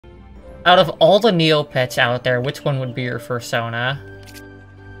Out of all the Neopets out there, which one would be your fursona?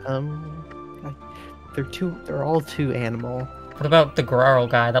 They're all too animal. What about the Grarl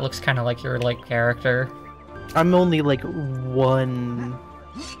guy? That looks kind of like your, character. I'm only, like, one,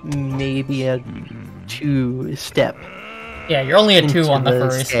 maybe a 2 step. Yeah, you're only a 2 on the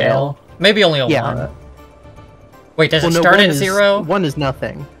furry scale. Maybe only a 1. Wait, does it start at 0? 1 is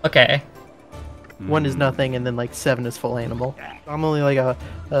nothing. Okay. 1 is nothing, and then, like, 7 is full animal. I'm only like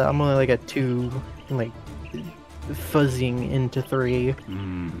a 2, like, fuzzing into 3.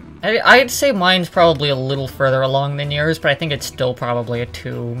 I'd say mine's probably a little further along than yours, but I think it's still probably a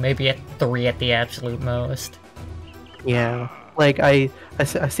 2, maybe a 3 at the absolute most. Yeah, like I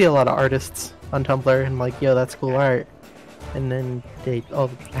see a lot of artists on Tumblr, and I'm like, yo, that's cool art, and then they all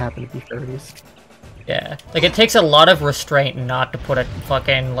happen to be furries. Yeah, like it takes a lot of restraint not to put a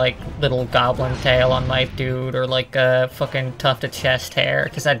fucking little goblin tail on my dude, or like a fucking tufted chest hair,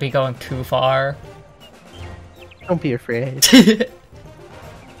 because I'd be going too far. Don't be afraid. Don't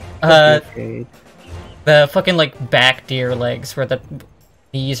be afraid. The fucking back deer legs where the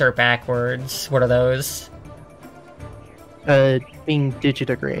knees are backwards. What are those? Being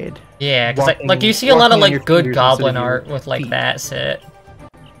digitigrade. Yeah, because you see a lot of good goblin art with that shit.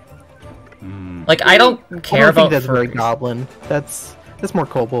 Like I don't care about. I don't think that's very goblin. That's more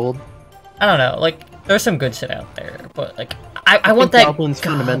kobold. I don't know. There's some good shit out there, but I want that. Goblins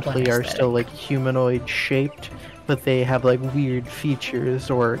fundamentally are still humanoid shaped, but they have weird features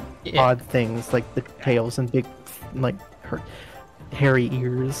or odd things like the tails and big hairy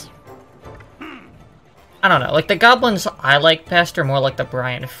ears. I don't know, the goblins I like best are more like the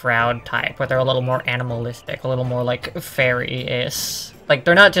Brian Froud type, where they're a little more animalistic, a little more fairy-ish.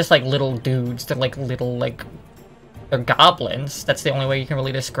 They're not just little dudes, they're little they're goblins. That's the only way you can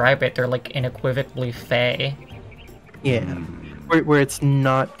really describe it. They're unequivocally fae. Yeah. Where it's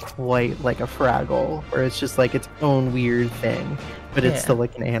not quite like a Fraggle, where it's just its own weird thing, but it's still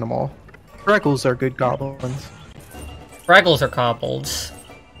an animal. Fraggles are good goblins. Fraggles are kobolds.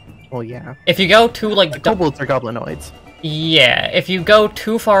 Well, yeah. If you go too kobolds are goblinoids. Yeah, if you go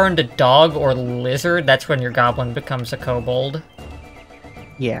too far into dog or lizard, that's when your goblin becomes a kobold.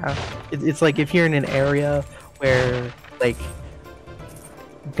 Yeah, it's if you're in an area where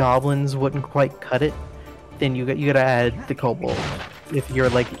goblins wouldn't quite cut it, then you gotta add the kobold. If you're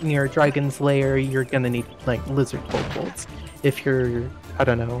near a dragon's lair, you're gonna need lizard kobolds. If you're, I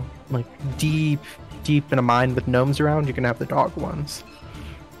don't know, deep in a mine with gnomes around, you're gonna have the dog ones.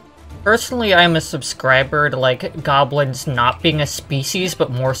 Personally, I'm a subscriber to goblins not being a species,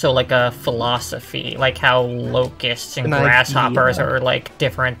 but more so a philosophy, how locusts and grasshoppers are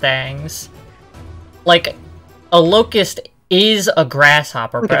different things. A locust is a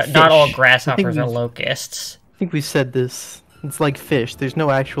grasshopper, but not all grasshoppers are locusts. I think we said this. It's like fish. There's no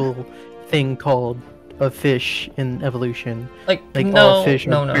actual thing called a fish in evolution. All fish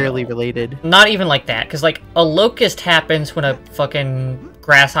are fairly related. Not even like that, because a locust happens when a fucking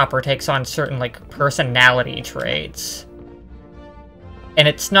grasshopper takes on certain personality traits. And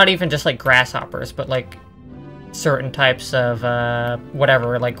it's not even just grasshoppers, but certain types of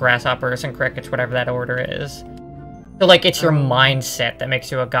whatever, grasshoppers and crickets, whatever that order is. So it's your mindset that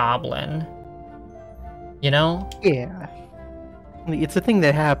makes you a goblin. You know? Yeah. It's a thing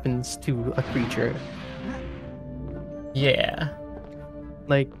that happens to a creature. Yeah.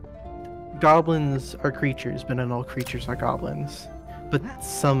 Goblins are creatures, but not all creatures are goblins. But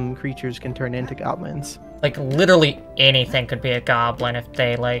some creatures can turn into goblins. Literally anything could be a goblin if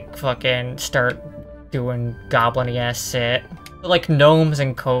they, fucking start doing goblin-y-ass shit. Gnomes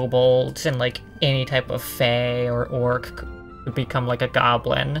and kobolds and, any type of fae or orc could become, a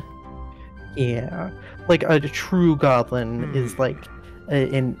goblin. Yeah. A true goblin is,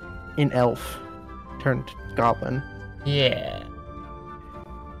 an elf turned goblin. Yeah.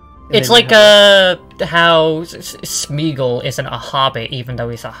 It's how Smeagol isn't a hobbit even though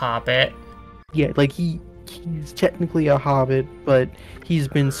he's a hobbit. Yeah, he's technically a hobbit, but he's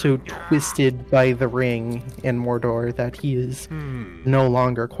been so twisted by the ring in Mordor that he is no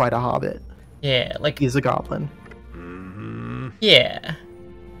longer quite a hobbit. Yeah, he's a goblin. Yeah.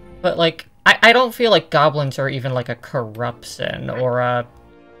 But I don't feel like goblins are even a corruption or a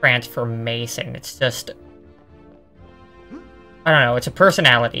transformation. It's just, I don't know, it's a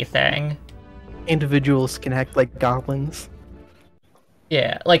personality thing. Individuals can act like goblins.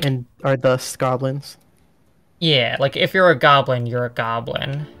 Yeah, and are thus goblins. Yeah, if you're a goblin, you're a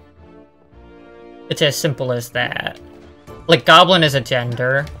goblin. It's as simple as that. Goblin is a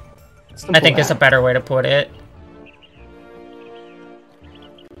gender. I think is a better way to put it.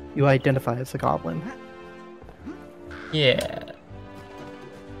 You identify as a goblin. Yeah.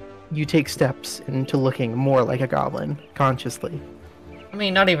 you take steps into looking more like a goblin consciously. I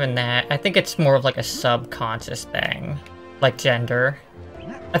mean, not even that. I think it's more of like a subconscious thing, like gender.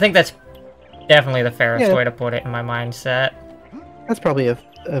 I think that's definitely the fairest way to put it in my mindset. That's probably a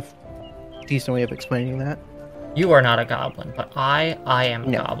decent way of explaining that. You are not a goblin, but I am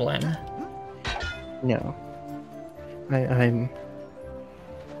a goblin. No. I'm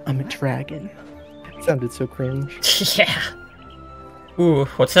a dragon. It sounded so cringe. Yeah. Ooh,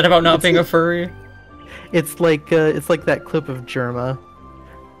 what's that about not being a furry? It's like that clip of Germa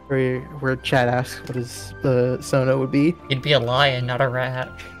where Chad asks what his Sona would be. You'd be a lion, not a rat.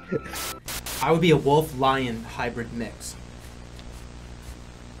 I would be a wolf-lion hybrid mix.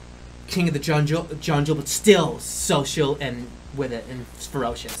 King of the jungle, but still social and with it and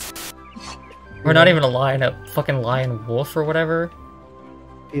ferocious. We're not even a lion, a fucking lion wolf or whatever.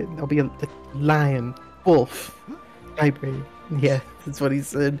 I'll be a lion wolf hybrid. Yeah, that's what he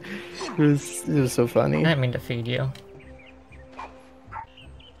said. It was so funny. I didn't mean to feed you.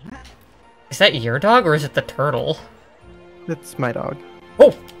 Is that your dog or is it the turtle? That's my dog.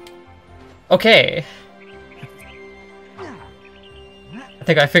 Oh! Okay. I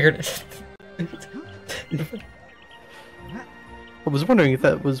think I figured it. I was wondering if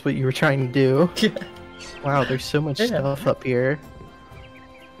that was what you were trying to do. Wow, there's so much stuff up here.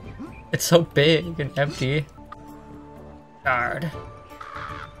 It's so big and empty. Guard.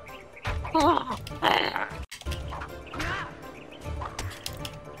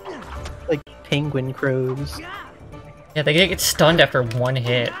 Like penguin crows. Yeah, they get stunned after one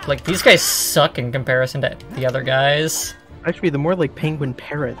hit. Like, these guys suck in comparison to the other guys. Actually, they're more like penguin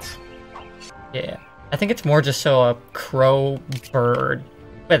parrots. Yeah. I think it's more just so a crow bird,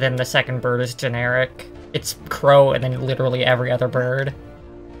 but then the second bird is generic. It's crow and then literally every other bird.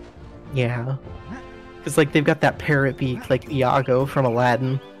 Yeah. Because, like, they've got that parrot beak, like Iago from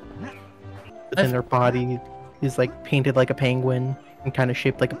Aladdin. But then their body is, like, painted like a penguin and kind of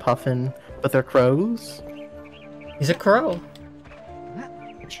shaped like a puffin. But they're crows? He's a crow.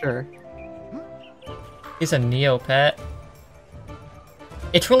 Sure. He's a Neopet.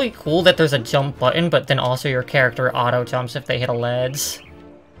 It's really cool that there's a jump button, but then also your character auto-jumps if they hit a ledge.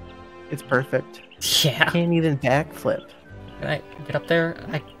 It's perfect. Yeah. Can't even backflip. Can I get up there?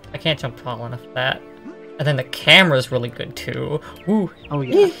 I can't jump tall enough for that. And then the camera's really good too. Ooh. Oh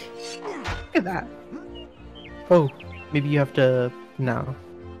yeah. Look at that. Oh, maybe you have to... No.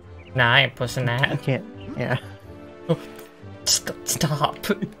 Nah, I ain't pushing You that. can't. Yeah. Oh, stop.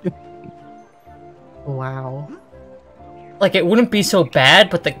 Wow. Like, it wouldn't be so bad,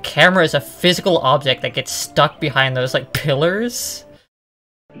 but the camera is a physical object that gets stuck behind those, like, pillars.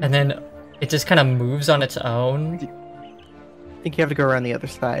 And then it just kind of moves on its own. I think you have to go around the other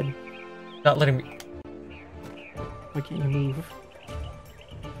side. Not letting me... Why can't you move?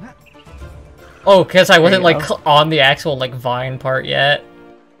 Oh, because I wasn't, There you like, on the actual, like, vine part yet.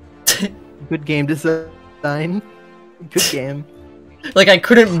 Good game design. Good game. Like, I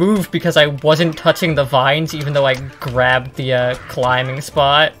couldn't move because I wasn't touching the vines, even though I grabbed the, climbing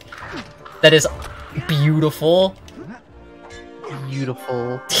spot. That is beautiful.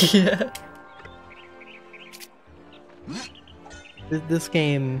 Beautiful. Yeah. This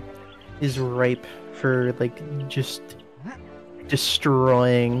game is ripe for, like, just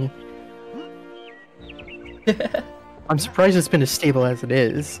destroying. I'm surprised it's been as stable as it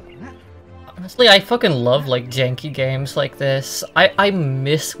is. Honestly, I fucking love, like, janky games like this. I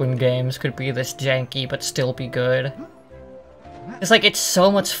miss when games could be this janky but still be good. It's like, it's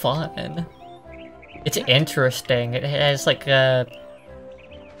so much fun. It's interesting. It has, like, I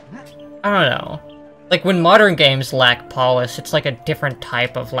don't know. Like, when modern games lack polish, it's like a different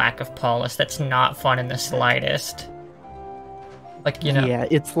type of lack of polish that's not fun in the slightest. Like, you know... Yeah,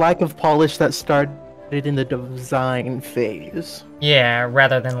 it's lack of polish that started in the design phase. Yeah,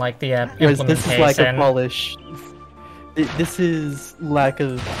 rather than, like, the implementation. This is lack of polish. This is lack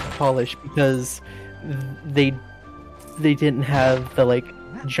of polish because they didn't have the, like,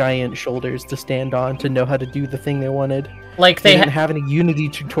 giant shoulders to stand on to know how to do the thing they wanted. Like, they didn't have any Unity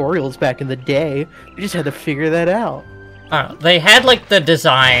tutorials back in the day. They just had to figure that out. I don't know. They had, like, the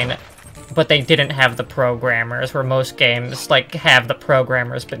design, but they didn't have the programmers, where most games, like, have the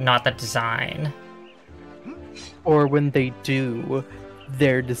programmers, but not the design. Or when they do,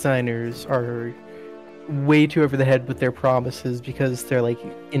 their designers are way too over the head with their promises because they're, like,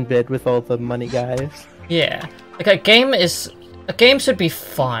 in bed with all the money guys. Yeah. Like, a game should be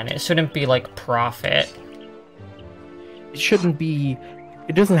fun. It shouldn't be, like, profit. It shouldn't be...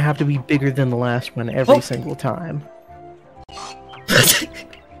 It doesn't have to be bigger than the last one every single time. It's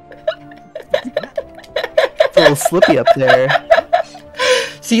a little slippy up there.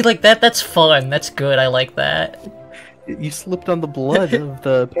 See, like that's fun. That's good. I like that. You slipped on the blood of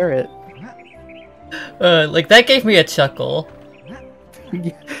the parrot. Like that gave me a chuckle.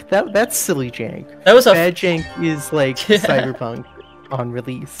 That's silly jank. That was a Bad jank is like Cyberpunk on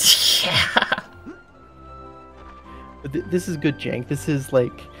release. Yeah. This is good jank. This is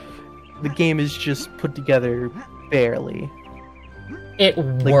like the game is just put together barely. It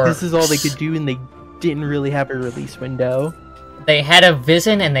Like works. this is all they could do, and they didn't really have a release window. They had a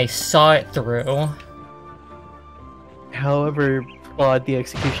vision and they saw it through. However flawed the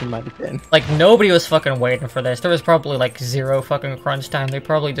execution might have been. Like, nobody was fucking waiting for this. There was probably, like, 0 fucking crunch time. They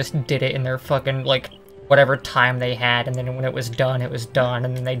probably just did it in their fucking, like, whatever time they had, and then when it was done,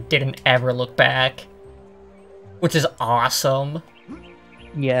 and then they didn't ever look back. Which is awesome.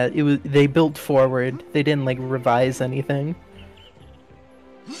 Yeah, it was. They built forward. They didn't like revise anything.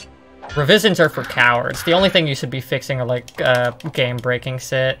 Revisions are for cowards. The only thing you should be fixing are, like, game-breaking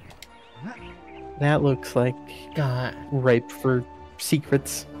shit. That looks like God. ripe for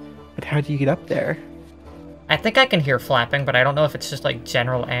secrets. But how do you get up there? I think I can hear flapping, but I don't know if it's just, like,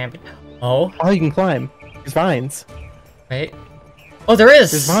 general ambient. Oh? Oh, you can climb. There's vines. Wait. Oh, there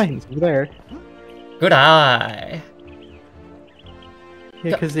is! There's vines over there. Good eye.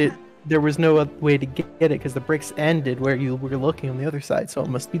 Yeah, because there was no other way to get it because the bricks ended where you were looking on the other side, so it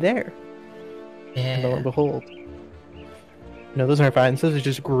must be there. And lo Yeah. and behold. No, those aren't vines. Those are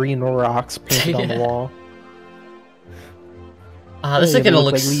just green rocks painted on the wall. This is Yeah, they gonna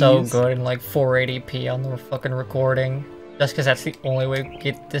look look like so leaves. good in like 480p on the fucking recording. Just because that's the only way to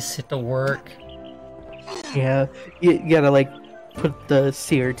get this shit to work. Yeah, you gotta like put the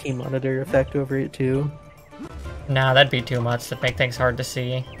CRT monitor effect over it too. Nah, that'd be too much to make things hard to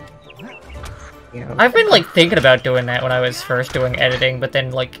see. Yeah. I've been like thinking about doing that when I was first doing editing, but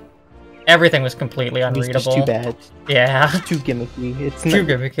then like everything was completely It's unreadable. just too bad. Yeah. It's too gimmicky. It's Too not,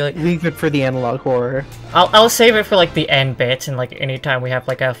 gimmicky. Like, leave it for the analog horror. I'll save it for like the end bits and like anytime we have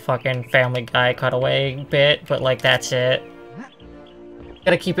like a fucking Family Guy cutaway bit, but like that's it.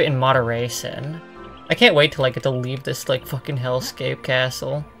 Gotta keep it in moderation. I can't wait till I get to leave this like fucking hellscape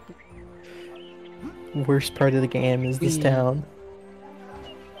castle. Worst part of the game is this town.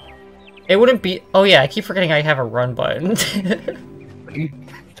 It wouldn't be. Oh yeah, I keep forgetting I have a run button.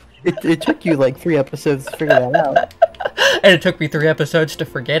 It took you like 3 episodes to figure that out. And it took me 3 episodes to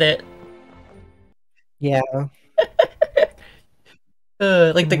forget it. Yeah.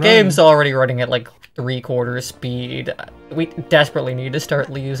 Like the Run. game's already running at like 3/4 speed. We desperately need to start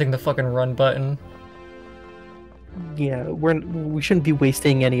using the fucking run button. Yeah, we shouldn't be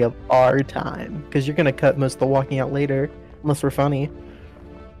wasting any of our time because you're gonna cut most of the walking out later, unless we're funny.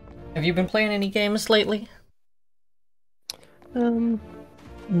 Have you been playing any games lately?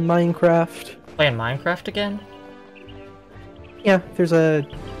 Minecraft. Playing Minecraft again? Yeah, there's a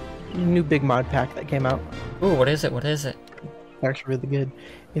new big mod pack that came out. Ooh, what is it? What is it? It's actually really good.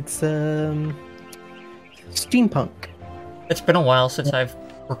 It's steampunk. It's been a while since I've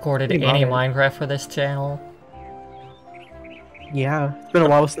recorded Pretty any modern. Minecraft for this channel. Yeah, it's been a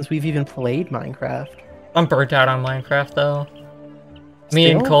while since we've even played Minecraft. I'm burnt out on Minecraft though. Me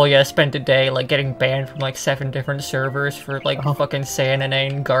and Still? Kolya spent a day like getting banned from like 7 different servers for like fucking saying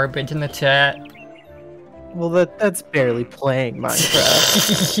inane garbage in the chat. Well, that's barely playing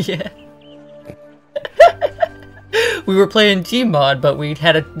Minecraft. Yeah. We were playing Gmod, but we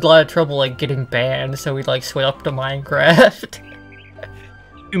had a lot of trouble like getting banned, so we like switched up to Minecraft.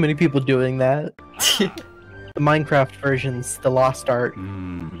 Too many people doing that. The Minecraft version's the Lost Art.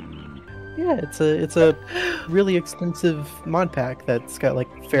 Yeah, it's a really extensive mod pack that's got like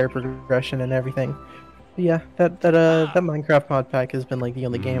fair progression and everything. But yeah, that Minecraft mod pack has been like the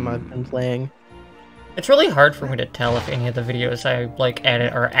only game I've been playing. It's really hard for me to tell if any of the videos I like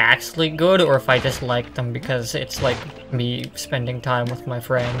edit are actually good or if I just like them because it's like me spending time with my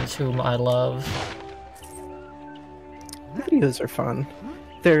friends whom I love. The videos are fun.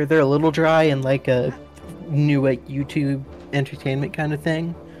 They're a little dry and like a new like YouTube entertainment kind of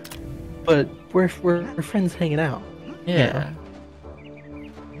thing, but we're friends hanging out. Yeah.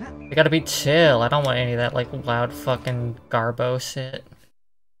 You gotta be chill. I don't want any of that like loud fucking garbo shit.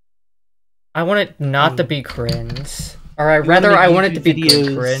 I want it not to be cringe. Or I rather I want it to be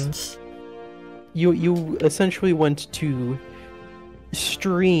good cringe. You essentially want to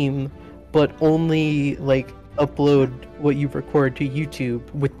stream, but only like upload what you record to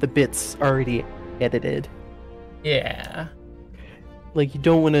YouTube with the bits already edited. Yeah. Like you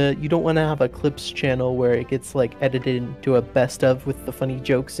don't want to have a clips channel where it gets like edited into a best of with the funny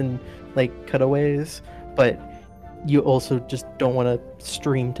jokes and like cutaways, but you also just don't want to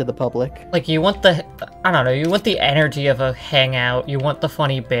stream to the public. Like, you want the, I don't know, you want the energy of a hangout, you want the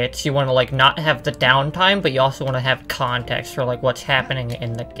funny bits, you want to, like, not have the downtime, but you also want to have context for, like, what's happening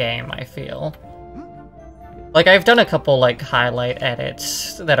in the game, I feel. Like, I've done a couple, like, highlight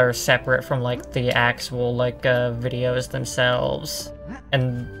edits that are separate from, like, the actual, like, videos themselves.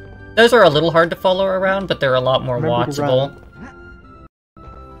 And those are a little hard to follow around, but they're a lot more watchable.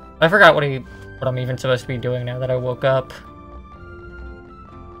 I forgot what I'm even supposed to be doing now that I woke up.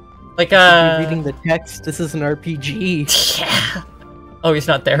 Like, reading the text, this is an RPG. Yeah! Oh, he's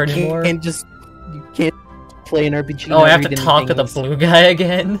not there anymore? You can't play an RPG. Oh, I have to talk to the blue guy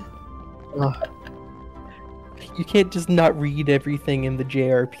again? You can't just not read everything in the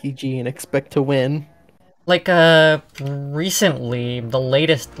JRPG and expect to win. Like, recently, the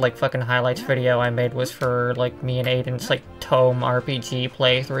latest, like, fucking highlights video I made was for, like, me and Aiden's, like, TOME RPG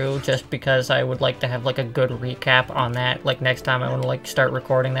playthrough, just because I would like to have, like, a good recap on that, like, next time I want to, like, start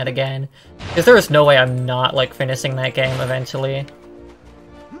recording that again. Because there is no way I'm not, like, finishing that game eventually.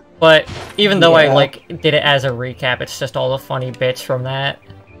 But, even though I, like, did it as a recap, it's just all the funny bits from that.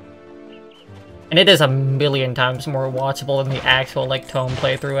 And it is a million times more watchable than the actual, like, TOME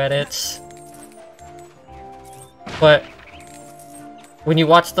playthrough edits. But when you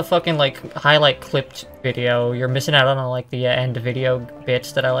watch the fucking, like, highlight clipped video, you're missing out on, like, the end video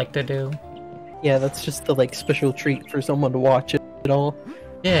bits that I like to do. Yeah, that's just the, like, special treat for someone to watch it all.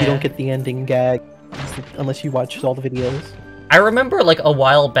 Yeah. You don't get the ending gag unless you watch all the videos. I remember, like, a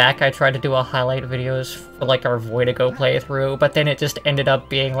while back I tried to do a highlight videos for, like, our Voidigo playthrough, but then it just ended up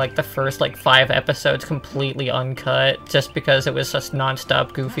being, like, the first, like, 5 episodes completely uncut, just because it was just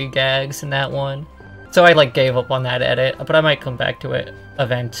non-stop goofy gags in that one. So I, like, gave up on that edit, but I might come back to it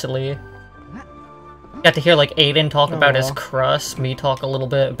eventually. Got to hear, like, Aiden talk about his crush, me talk a little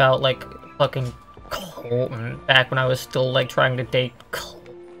bit about, like, fucking Colton, back when I was still, like, trying to date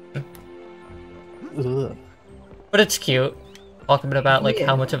Colton. Ugh. But it's cute. Talk a bit about, like,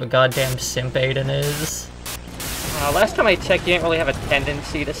 how much of a goddamn simp Aiden is. Last time I checked, you didn't really have a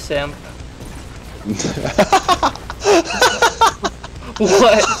tendency to simp.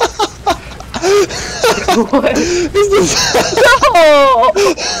 What? What? No!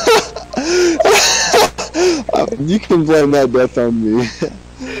 You can blame that death on me.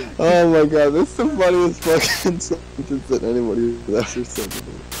 Oh my god, this is the funniest fucking sentence that anybody has ever said to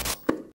me.